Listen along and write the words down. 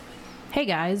Hey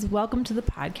guys, welcome to the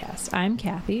podcast. I'm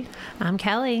Kathy. I'm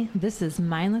Kelly. This is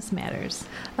Mindless Matters,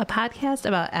 A podcast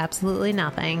about absolutely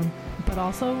nothing. but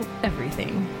also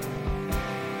everything.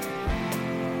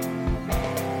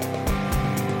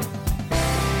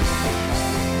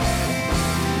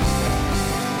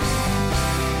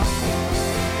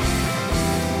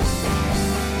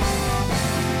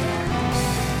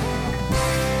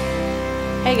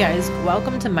 Hey guys,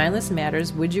 welcome to Mindless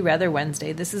Matters Would You Rather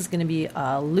Wednesday. This is going to be a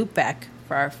loopback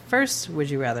for our first Would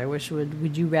You Rather, which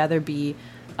would you rather be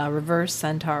a reverse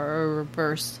centaur or a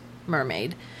reverse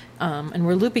mermaid? And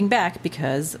we're looping back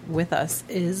because with us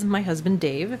is my husband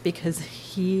Dave, because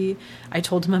I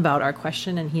told him about our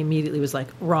question and he immediately was like,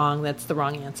 wrong, that's the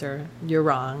wrong answer, you're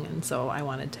wrong. And so I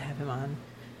wanted to have him on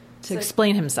to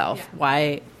explain himself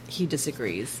why he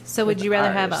disagrees. So would you rather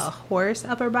ours. have a horse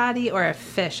upper body or a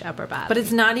fish upper body? But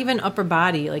it's not even upper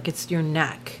body, like it's your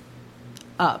neck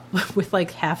up with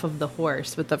like half of the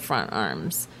horse with the front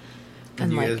arms.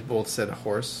 And you like, guys both said a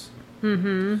horse?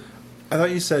 Mm-hmm. I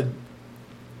thought you said,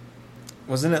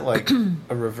 wasn't it like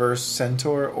a reverse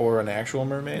centaur or an actual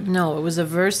mermaid? no, it was a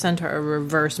reverse centaur or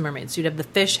reverse mermaid. So you'd have the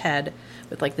fish head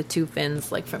with like the two fins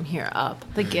like from here up.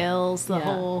 the gills, the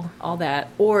whole... all that.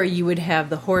 Or you would have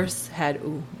the horse head,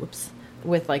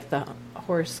 with like the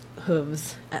horse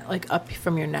hooves like up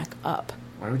from your neck up.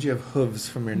 Why would you have hooves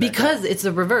from your neck? Because it's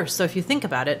a reverse. So if you think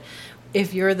about it,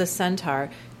 if you're the centaur,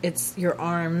 it's your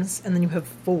arms and then you have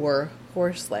 4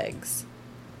 horse legs.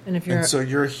 And if you're And so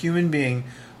you're a human being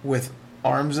with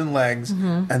arms and legs,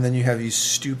 and then you have these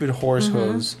stupid horse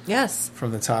hooves yes,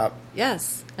 from the top.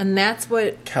 yes, and that's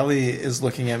what Kelly is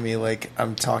looking at me like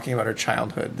I'm talking about her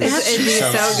childhood. It'd be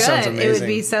so sounds good. amazing. It would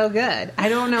be so good. I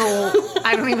don't know.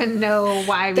 I don't even know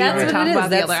why we That's would what talk it is. about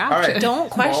the That's- other All option. right. Don't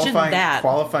question that.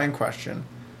 Qualifying question.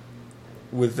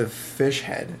 With the fish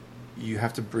head, you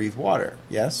have to breathe water,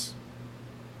 yes?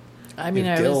 I mean,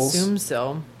 You I have would gills. assume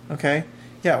so. Okay.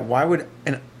 Yeah, why would,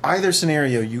 in either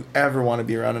scenario, you ever want to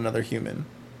be around another human?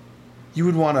 You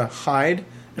would want to hide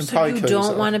and So probably you kill don't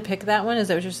yourself. want to pick that one? Is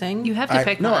that what you're saying? You have to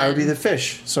pick No, one. I would be the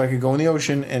fish, so I could go in the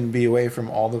ocean and be away from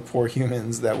all the poor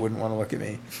humans that wouldn't want to look at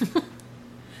me.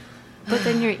 But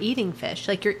then you're eating fish.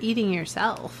 Like, you're eating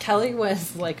yourself. Kelly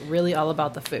was like really all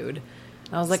about the food.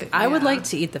 I was like, I would Yeah. like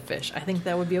to eat the fish. I think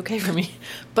that would be okay for me.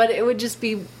 But it would just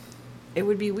be, it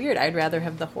would be weird. I'd rather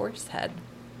have the horse head.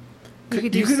 You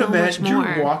could do so much more.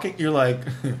 You're walking, you're like,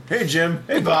 hey Jim,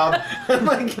 hey Bob.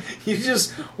 Like, you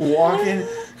just walking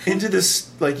into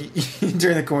this, like, you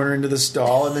turn the corner into the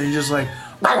stall, and then you're just like,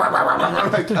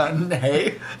 like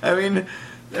hey. I mean,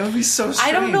 that would be so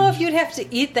strange. I don't know if you'd have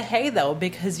to eat the hay though,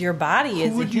 because your body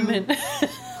is a would you- human.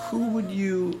 Who would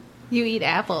you... You eat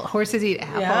apple. Horses eat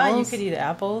apples. Yeah, you could eat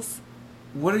apples.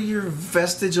 What are your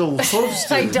vestigial hooves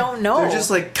do? I don't know. They're just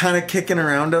like kind of kicking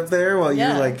around up there while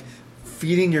Yeah. you're like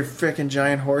feeding your frickin'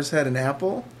 giant horse head an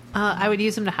apple? I would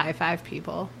use them to high five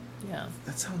people. Yeah.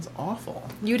 That sounds awful.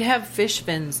 You'd have fish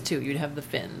fins too. You'd have the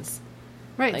fins.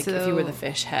 Right. Like so if you were the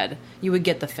fish head, you would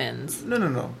get the fins.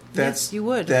 No. Yes, you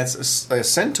would. That's a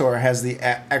centaur has the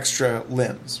extra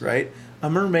limbs, right? A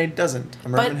mermaid doesn't. A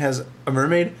mermaid has a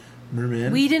mermaid.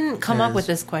 Merman. We didn't come up has- with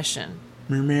this question.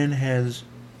 Merman has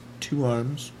 2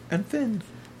 arms and fins.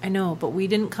 I know, but we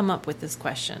didn't come up with this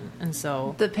question, and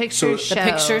so the picture So- the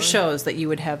picture shows that you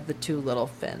would have the 2 little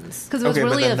fins. Because it was Okay, but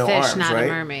really then a no fish, arms, not right?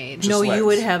 a mermaid. Just No, legs. you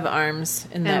would have arms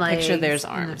in that And picture. legs There's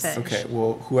and the arms. fish. Okay,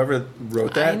 well, whoever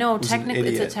wrote that I know, was an it's a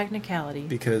idiot technicality.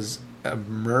 because a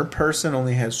mer person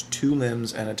only has 2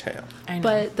 limbs and a tail. I know.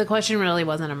 But the question really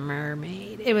wasn't a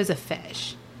mermaid. It was a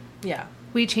fish. yeah,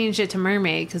 We changed it to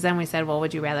mermaid because then we said, well,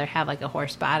 would you rather have like a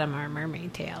horse bottom or a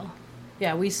mermaid tail?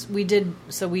 yeah, we did.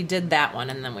 So we did that one,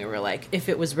 and then we were like, if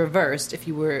it was reversed, if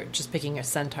you were just picking a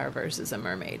centaur versus a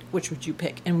mermaid, which would you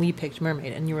pick? And we picked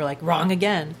mermaid, and you were like, wrong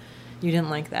again. You didn't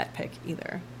like that pick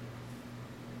either.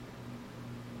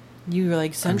 You were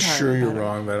like, I'm centaur. sure you're better.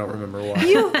 wrong, but I don't remember why.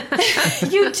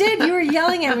 You did. You were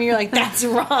yelling at me. You're like, "That's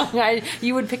wrong."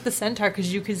 You would pick the centaur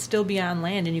because you could still be on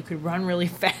land and you could run really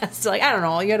fast. Like, I don't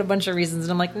know. You had a bunch of reasons,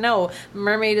 and I'm like, "No,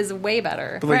 mermaid is way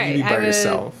better." But like Right, you'd be I by would-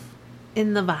 yourself.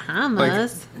 In the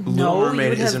Bahamas. Little No, you Mermaid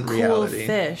would have isn't cool reality.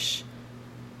 fish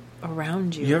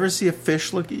around you. You ever see a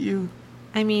fish look at you?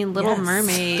 I mean, Little Yes.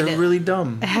 Mermaid They're really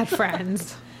dumb. had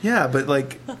friends. Yeah, but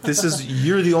like this is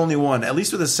you're the only one. At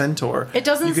least with a centaur, It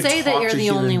doesn't you can say that talk you're to the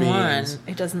human only beings. one.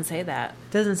 It doesn't say that.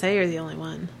 Doesn't say you're the only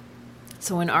one.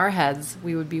 So in our heads,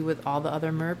 we would be with all the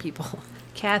other mer people.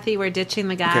 Kathy, we're ditching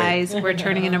the guys. We're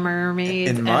turning into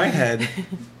mermaids. In my head,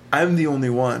 I'm the only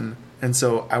one, and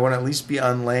so I want to at least be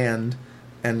on land,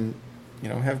 and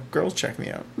have girls check me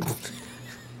out. You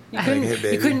Like, hey,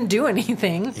 baby. couldn't do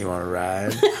anything. You want to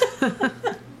ride?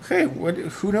 Hey,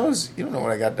 who knows? You don't know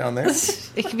what I got down there.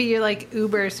 It could be your like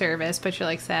Uber service, but you're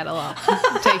like saddle up,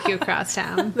 take you across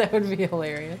town. That would be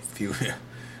hilarious. If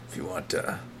you want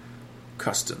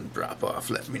custom drop off,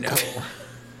 let me know.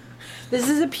 This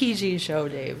is a PG show,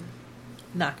 Dave.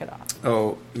 Knock it off.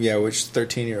 Oh yeah, which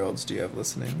 13-year-olds do you have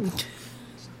listening?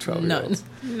 12-year-olds.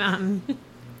 None.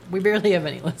 We barely have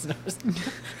any listeners.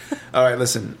 All right,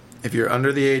 listen. If you're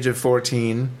under the age of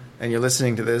 14 and you're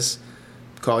listening to this,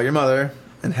 call your mother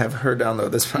and have her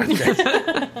download this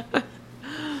podcast.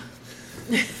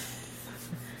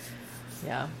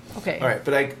 Yeah. Okay. All right,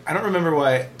 but I don't remember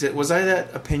why. Was I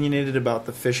that opinionated about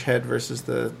the fish head versus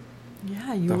the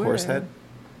were. horse head?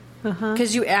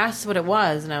 Because you asked what it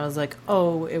was, and I was like,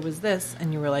 oh, it was this.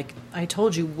 And you were like, I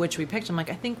told you which we picked. I'm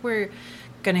like, I think we're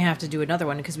going to have to do another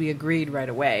one because we agreed right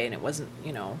away, and it wasn't,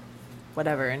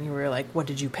 whatever. And you were like, what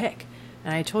did you pick?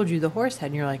 And I told you the horse head,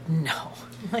 and you're like, no.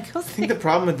 I'm like, I think the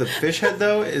problem with the fish head,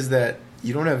 though, is that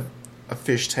you don't have a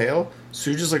fish tail,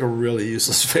 so you're just like a really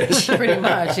useless fish. Pretty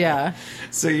much, yeah.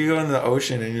 So you go in the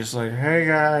ocean, and you're just like, hey,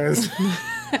 guys.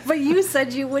 But you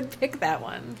said you would pick that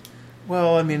one.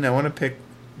 Well, I mean, I want to pick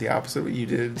the opposite of what you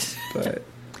did, but...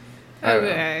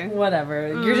 Okay. Whatever.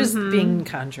 You're just being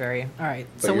contrary. All right.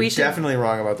 But so you're we should... definitely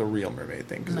wrong about the real mermaid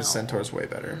thing, because No. the centaur's way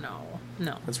better.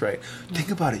 No. That's right.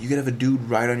 Think about it. You could have a dude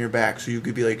ride on your back, so you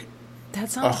could be like That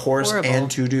sounds a horse horrible.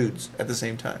 and two dudes at the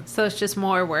same time. So it's just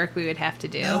more work we would have to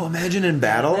do. No, imagine in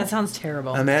battle. That sounds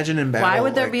terrible. Imagine in battle. Why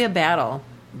would there like, be a battle?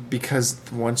 Because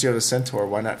once you have a centaur,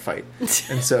 why not fight?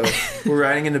 And so we're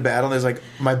riding into battle. There's like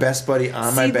my best buddy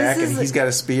on my See, back, this and is he's got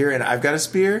a spear, and I've got a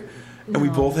spear, and we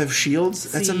No. both have shields.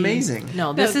 That's See, amazing.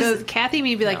 No, This this is... Kathy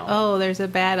may be like, No. oh, there's a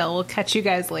battle. We'll catch you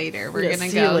guys later. We're Yeah, gonna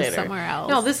see you go later. somewhere else.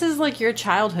 No, this is like your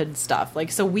childhood stuff. Like,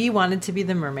 so we wanted to be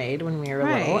the mermaid when we were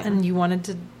little, Right. and you wanted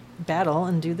to battle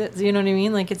and do this. You know what I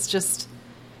mean? Like, it's just...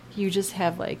 You just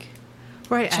have, like,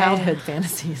 right. childhood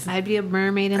fantasies. I'd be a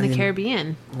mermaid in I the mean-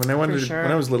 Caribbean. When sure.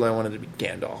 when I was little, I wanted to be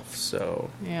Gandalf. So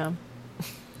Yeah.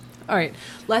 All right.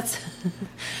 Let's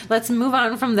move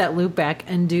on from that loop back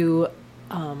and do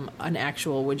an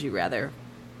actual would you rather.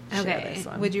 Share Okay. this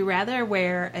one. Would you rather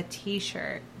wear a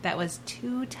t-shirt that was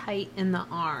too tight in the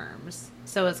arms,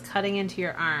 so it's cutting into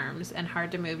your arms and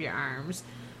hard to move your arms,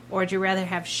 or would you rather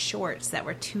have shorts that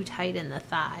were too tight in the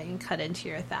thigh and cut into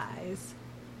your thighs?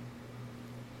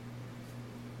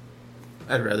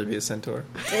 I'd rather be a centaur.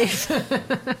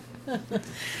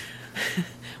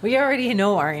 We already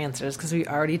know our answers because we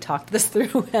already talked this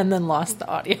through and then lost the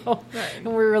audio. Right.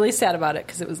 And we're really sad about it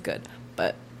because it was good.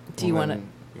 But do you Well, want to?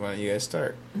 then, why don't you guys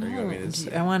start? Or you want me to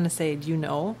say? I want to say, do you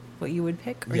know what you would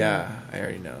pick? Or Yeah, I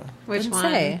already know. Which Didn't one?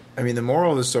 say. I mean, the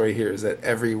moral of the story here is that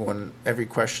every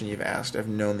question you've asked, I've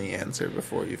known the answer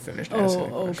before you finished asking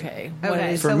a Oh, question. okay. Okay, What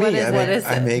is, For So me, what is what is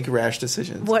I it? make rash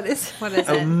decisions. What is? What is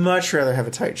I would it? much rather have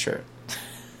a tight shirt.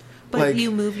 But like-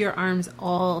 you move your arms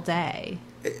all day.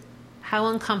 How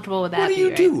uncomfortable would that What do be? you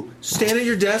right? do? Stand at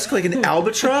your desk like an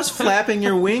albatross, flapping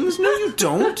your wings? No, you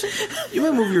don't. You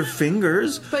might move your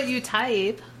fingers. But you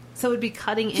type, so it would be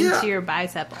cutting Yeah. into your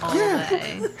bicep all Yeah.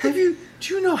 day. Do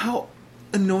you know how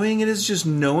annoying it is just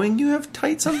knowing you have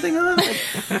tight something on?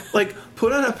 Like,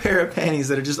 put on a pair of panties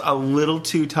that are just a little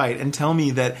too tight and tell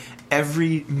me that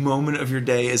every moment of your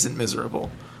day isn't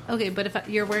miserable. Okay, but if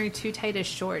you're wearing too tight as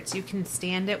shorts, you can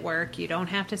stand at work. You don't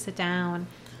have to sit down.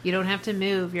 You don't have to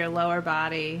move your lower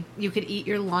body. You could eat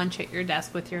your lunch at your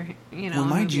desk with your, When my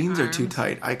move your jeans are too arms.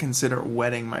 tight, I consider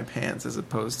wetting my pants as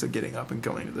opposed to getting up and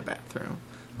going to the bathroom.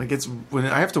 Like, when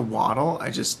I have to waddle,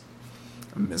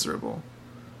 I'm miserable.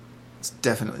 It's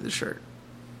definitely the shirt.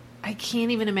 I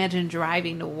can't even imagine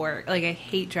driving to work. Like, I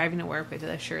hate driving to work with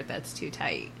a shirt that's too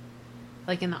tight.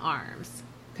 Like, in the arms.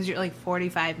 Because you're like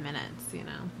 45 minutes,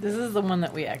 This is the one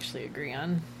that we actually agree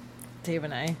on, Dave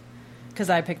and I, because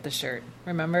I picked the shirt.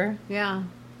 Remember? Yeah.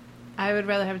 I would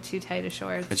rather have too tight a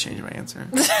shorts. I changed my answer.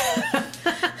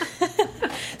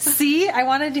 See, I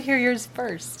wanted to hear yours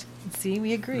first. See,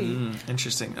 we agree.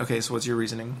 Interesting. Okay, so what's your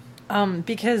reasoning?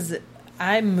 Because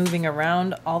I'm moving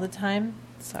around all the time.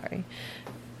 Sorry.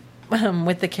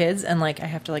 With the kids, and like I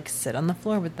have to like sit on the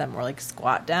floor with them or like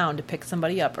squat down to pick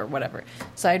somebody up or whatever.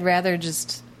 So I'd rather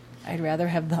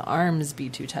have the arms be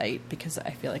too tight because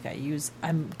I feel like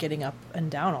I'm getting up and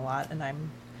down a lot and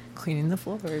I'm cleaning the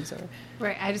floors or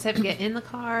Right. I just have to get in the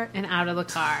car and out of the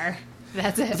car.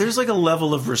 That's it. There's like a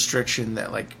level of restriction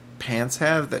that like pants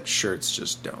have that shirts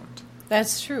just don't.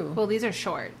 That's true. Well, these are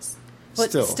shorts.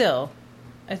 But still,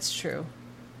 it's true.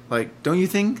 Like, don't you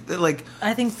think that like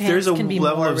I think pants there's a can be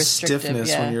level more of restrictive, stiffness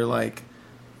yeah. when you're like,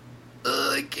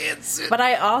 I can't sit. But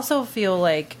I also feel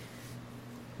like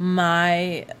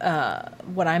my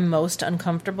what I'm most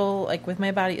uncomfortable like with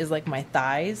my body is like my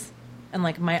thighs, and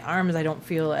like my arms I don't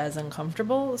feel as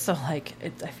uncomfortable. So like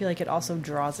I feel like it also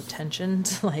draws attention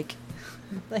to like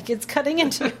it's cutting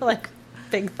into your like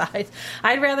big thighs.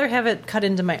 I'd rather have it cut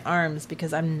into my arms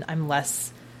because I'm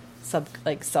less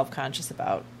self-conscious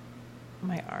about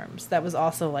my arms. That was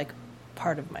also like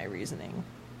part of my reasoning.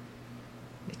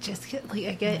 It just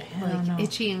I get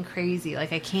itchy and crazy.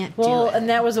 Like I can't do Well, it. and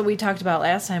that was what we talked about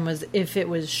last time, was if it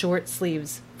was short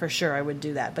sleeves, for sure I would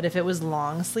do that. But if it was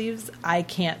long sleeves, I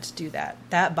can't do that.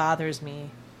 That bothers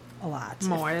me a lot.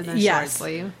 More than short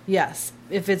sleeve? Yes.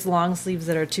 If it's long sleeves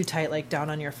that are too tight, like down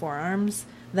on your forearms,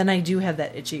 then I do have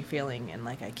that itchy feeling, and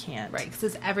like I can't. Right, because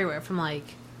it's everywhere from like...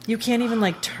 You can't even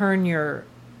like turn your,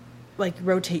 like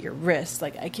rotate your wrist.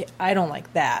 Like I don't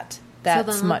like that.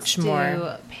 That's so then much let's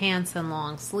more. do pants and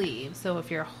long sleeves. So if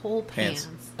your whole Pants.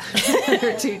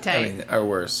 are too tight, I mean, or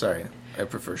worse, sorry. I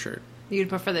prefer shirt. you'd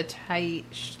prefer the tight,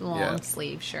 long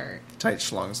sleeve shirt.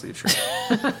 Tight, long sleeve shirt.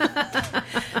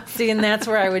 See, and that's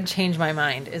where I would change my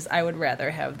mind, is I would rather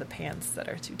have the pants that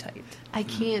are too tight. I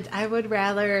can't. I would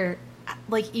rather,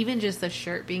 like, even just the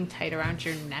shirt being tight around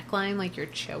your neckline, like you're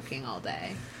choking all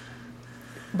day.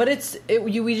 But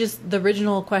the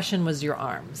original question was your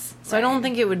arms. So I don't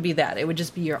think it would be that. It would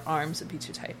just be your arms would be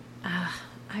too tight.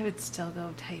 I would still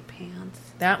go tight pants.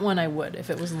 That one I would, if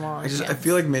it was long. I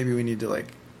feel like maybe we need to like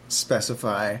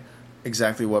specify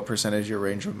exactly what percentage your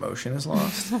range of motion is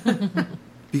lost.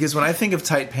 Because when I think of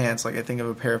tight pants, like I think of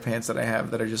a pair of pants that I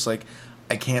have that are just like,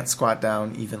 I can't squat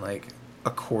down even like a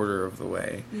quarter of the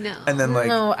way. No. And then like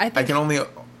No, I can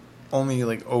only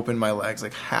like open my legs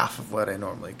like half of what I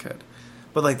normally could.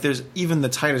 But like there's even the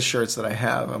tightest shirts that I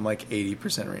have, I'm like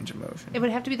 80% range of motion. It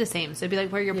would have to be the same. So it'd be like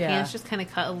where your Yeah. pants just kind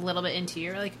of cut a little bit into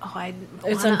your, like, oh, I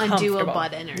It's want to undo a uncomfortable.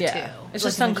 button or Yeah. two. It's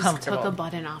Like, just if I uncomfortable. took a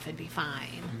button off, it'd be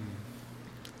fine.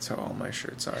 That's how all my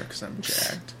shirts are because I'm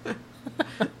jacked.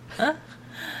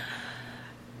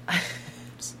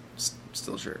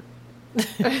 Still shirt.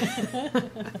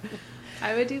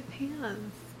 I would do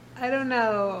pants. I don't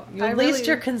know. At least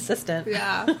you're consistent.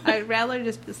 Yeah. I'd rather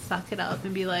just suck it up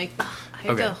and be like, "Ugh, I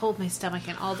have Okay. to hold my stomach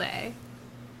in all day.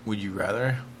 Would you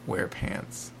rather wear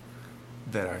pants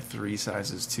that are 3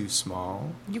 sizes too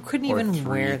small? You couldn't or even 3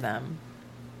 wear them.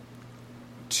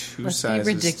 2 Let's be sizes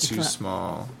too ridiculous.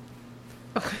 small?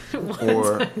 One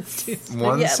Or size too small.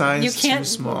 one Yeah, size you can't,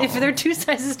 too small? If they're 2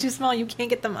 sizes too small, you can't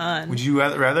get them on. Would you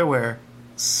rather wear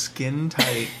skin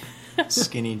tight,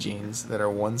 skinny jeans that are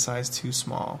 1 size too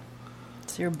small?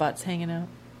 So your butt's hanging out.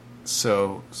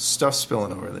 So stuff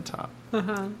spilling over the top.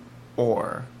 Uh-huh.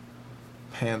 Or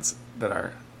pants that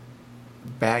are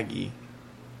baggy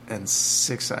and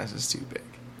 6 sizes too big.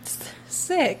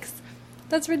 6?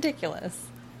 That's ridiculous.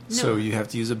 So you have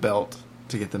to use a belt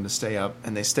to get them to stay up,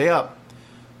 and they stay up,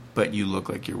 but you look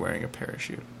like you're wearing a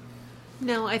parachute.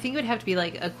 No, I think it would have to be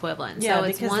like equivalent. Yeah, so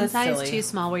it's because one that's size silly. too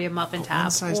small where you have muffin But top.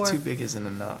 1 size or too big isn't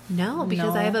enough. No,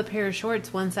 because I No. have a pair of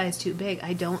shorts 1 size too big.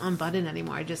 I don't unbutton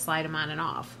anymore. I just slide them on and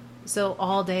off. So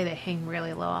all day they hang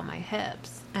really low on my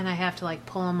hips, and I have to like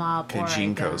pull them up. Okay, or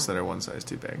jean I don't. coats that are 1 size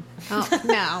too big. Oh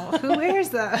no, who wears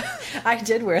that? I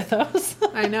did wear those.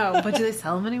 I know, but do they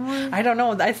sell them anymore? I don't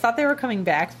know. I thought they were coming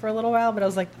back for a little while, but I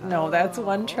was like, no, that's Oh.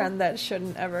 one trend that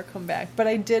shouldn't ever come back. But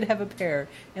I did have a pair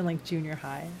in like junior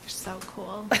high. They're so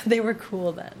cool. They were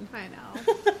cool then. I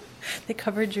know. They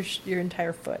covered your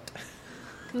entire foot.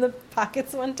 And the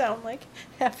pockets went down like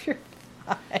half your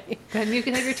thigh. Then you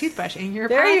can have your toothbrush in your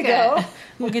There you pocket. go.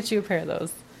 We'll get you a pair of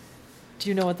those. Do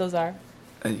you know what those are?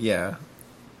 Yeah,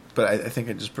 but I think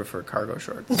I just prefer cargo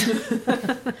shorts.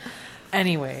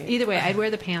 Anyway. Either way, I'd wear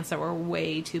the pants that were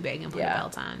way too big and put a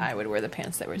belt on. I would wear the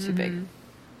pants that were too big.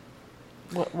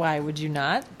 Why would you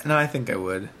not? No, I think I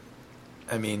would.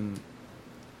 I mean,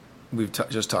 we've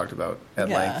just talked about at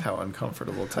Yeah. length how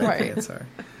uncomfortable tight Right. pants are.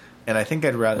 And I think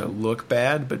I'd rather look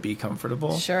bad but be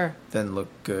comfortable Sure. than look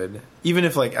good. Even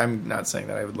if, like, I'm not saying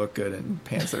that I would look good in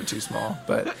pants that are too small,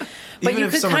 but But even you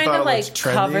if could someone kind thought of it like looked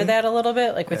trendy, cover that a little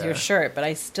bit, like with your Yeah. shirt, but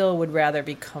I still would rather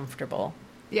be comfortable.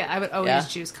 Yeah, I would always Yeah.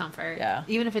 choose comfort. Yeah.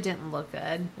 Even if it didn't look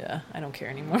good. Yeah, I don't care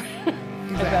anymore.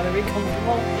 I'd rather be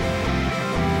comfortable.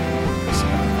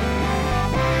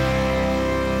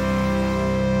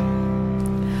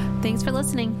 Thanks for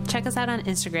listening. Check us out on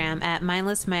Instagram at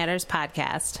Mindless Matters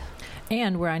Podcast.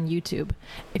 And we're on YouTube.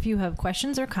 If you have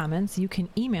questions or comments, you can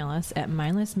email us at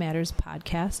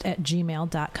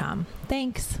mindlessmatterspodcast@gmail.com.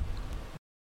 Thanks.